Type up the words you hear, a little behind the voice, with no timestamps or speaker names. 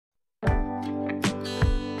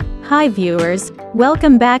Hi viewers,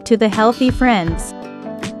 welcome back to the Healthy Friends.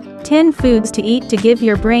 10 foods to eat to give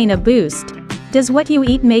your brain a boost. Does what you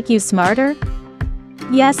eat make you smarter?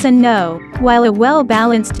 Yes and no. While a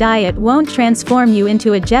well-balanced diet won't transform you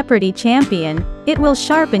into a Jeopardy champion, it will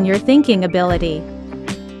sharpen your thinking ability.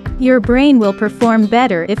 Your brain will perform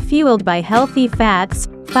better if fueled by healthy fats,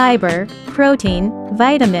 fiber, protein,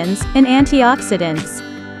 vitamins, and antioxidants.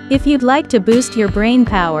 If you'd like to boost your brain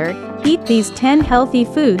power, eat these 10 healthy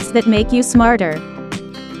foods that make you smarter.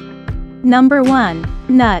 Number 1.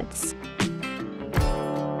 Nuts.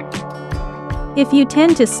 If you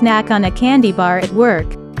tend to snack on a candy bar at work,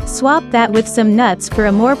 swap that with some nuts for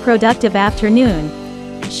a more productive afternoon.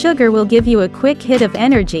 Sugar will give you a quick hit of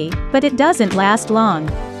energy, but it doesn't last long.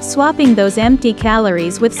 Swapping those empty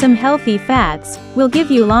calories with some healthy fats will give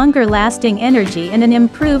you longer-lasting energy and an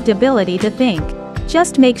improved ability to think.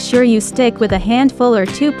 Just make sure you stick with a handful or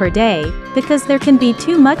 2 per day, because there can be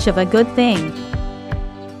too much of a good thing.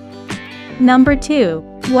 Number 2.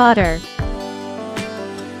 Water.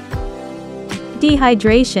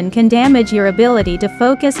 Dehydration can damage your ability to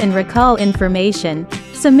focus and recall information,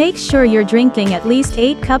 so make sure you're drinking at least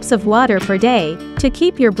 8 cups of water per day, to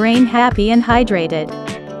keep your brain happy and hydrated.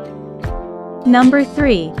 Number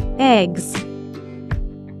 3. Eggs.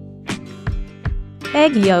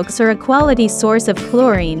 Egg yolks are a quality source of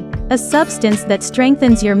chlorine, a substance that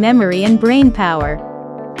strengthens your memory and brain power.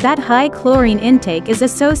 That high chlorine intake is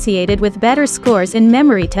associated with better scores in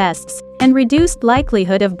memory tests, and reduced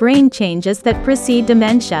likelihood of brain changes that precede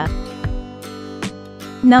dementia.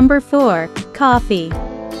 Number 4. Coffee.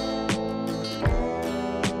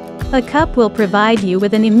 A cup will provide you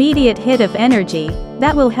with an immediate hit of energy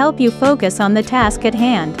that will help you focus on the task at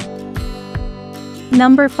hand.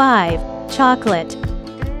 Number 5. Chocolate.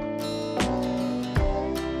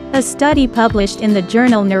 A study published in the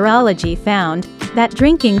journal Neurology found that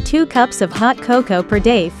drinking 2 cups of hot cocoa per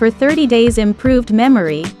day for 30 days improved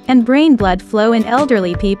memory and brain blood flow in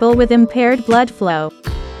elderly people with impaired blood flow.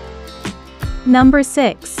 Number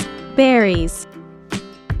 6. Berries.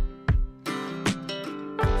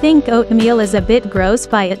 Think oatmeal is a bit gross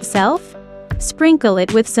by itself? Sprinkle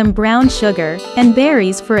it with some brown sugar and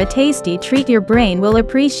berries for a tasty treat your brain will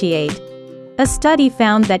appreciate. A study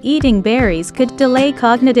found that eating berries could delay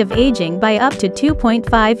cognitive aging by up to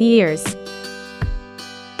 2.5 years.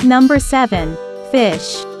 Number 7.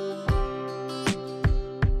 Fish.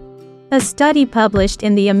 A study published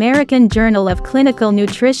in the American Journal of Clinical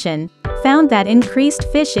Nutrition found that increased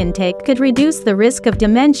fish intake could reduce the risk of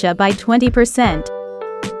dementia by 20%.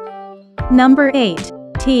 Number 8.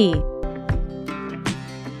 Tea.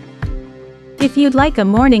 If you'd like a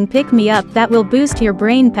morning pick-me-up that will boost your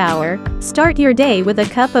brain power, start your day with a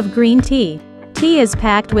cup of green tea. Tea is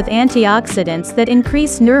packed with antioxidants that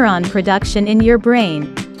increase neuron production in your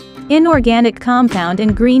brain. Inorganic compound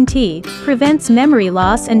in green tea prevents memory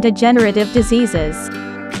loss and degenerative diseases.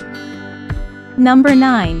 Number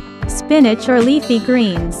 9. Spinach or leafy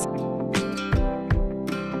greens.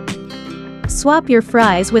 Swap your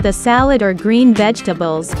fries with a salad or green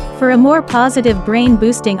vegetables for a more positive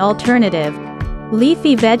brain-boosting alternative.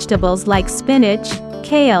 Leafy vegetables like spinach,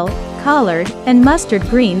 kale, collard, and mustard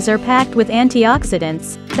greens are packed with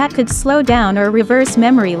antioxidants that could slow down or reverse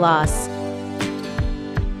memory loss.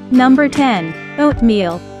 Number 10.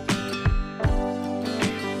 Oatmeal.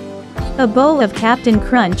 A bowl of Captain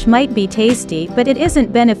Crunch might be tasty, but it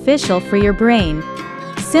isn't beneficial for your brain.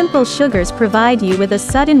 Simple sugars provide you with a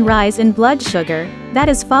sudden rise in blood sugar that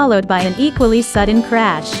is followed by an equally sudden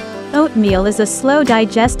crash. Oatmeal is a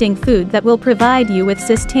slow-digesting food that will provide you with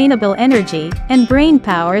sustainable energy and brain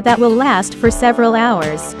power that will last for several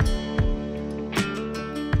hours.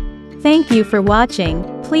 Thank you for watching.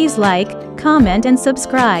 Please like, comment and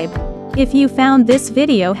subscribe. If you found this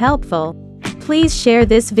video helpful, please share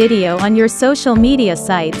this video on your social media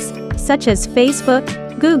sites, such as Facebook,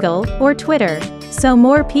 Google, or Twitter, so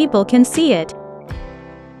more people can see it.